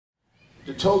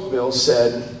de Toqueville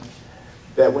said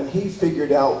that when he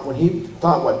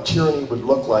thought what tyranny would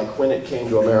look like when it came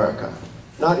to America,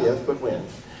 not if, but when,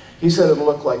 he said it'll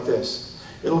look like this.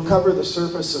 It'll cover the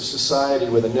surface of society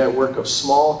with a network of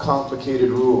small, complicated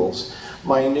rules,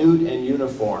 minute and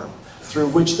uniform, through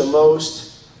which the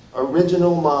most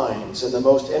original minds and the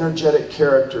most energetic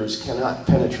characters cannot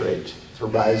penetrate to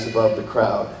rise above the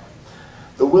crowd.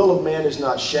 The will of man is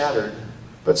not shattered,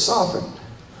 but softened,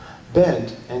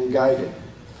 bent, and guided.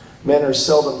 Men are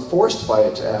seldom forced by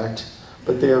it to act,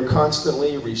 but they are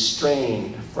constantly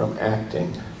restrained from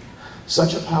acting.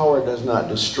 Such a power does not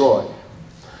destroy,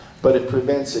 but it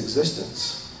prevents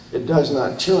existence. It does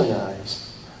not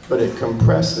tyrannize, but it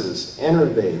compresses,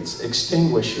 enervates,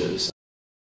 extinguishes,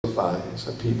 and purifies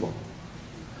a people.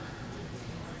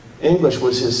 English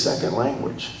was his second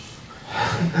language.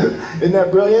 Isn't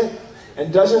that brilliant?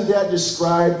 And doesn't that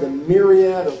describe the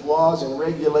myriad of laws and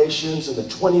regulations and the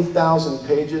 20,000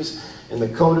 pages in the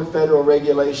Code of Federal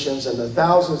Regulations and the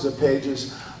thousands of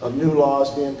pages of new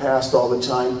laws being passed all the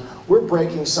time? We're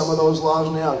breaking some of those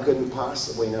laws now and couldn't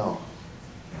possibly know.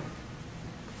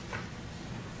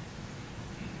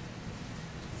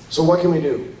 So what can we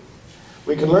do?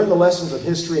 We can learn the lessons of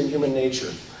history and human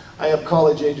nature. I have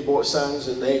college-age sons,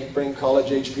 and they bring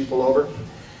college-age people over.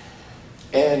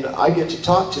 And I get to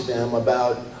talk to them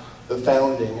about the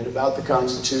founding and about the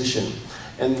Constitution.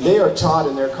 And they are taught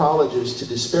in their colleges to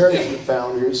disparage the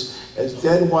founders as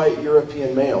dead white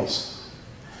European males,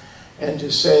 and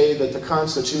to say that the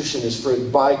Constitution is for a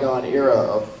bygone era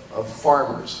of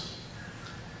farmers.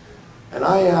 And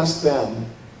I ask them,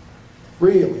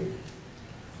 really,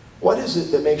 what is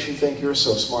it that makes you think you're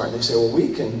so smart? And they say, well,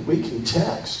 we can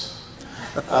text.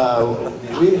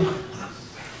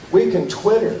 We can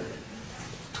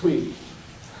tweet.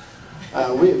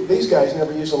 These guys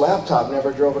never used a laptop,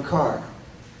 never drove a car.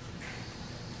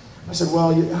 I said,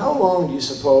 well, how long do you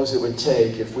suppose it would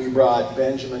take if we brought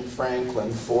Benjamin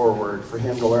Franklin forward for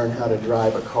him to learn how to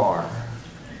drive a car?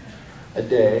 A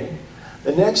day.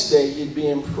 The next day, you'd be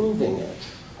improving it.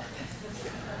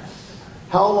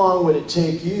 How long would it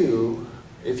take you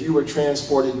if you were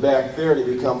transported back there to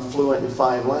become fluent in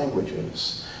 5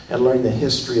 languages and learn the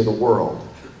history of the world?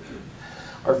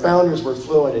 Our founders were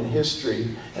fluent in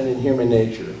history and in human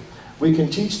nature. We can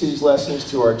teach these lessons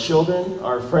to our children,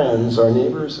 our friends, our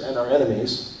neighbors, and our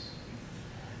enemies.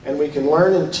 And we can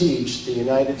learn and teach the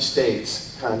United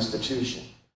States Constitution.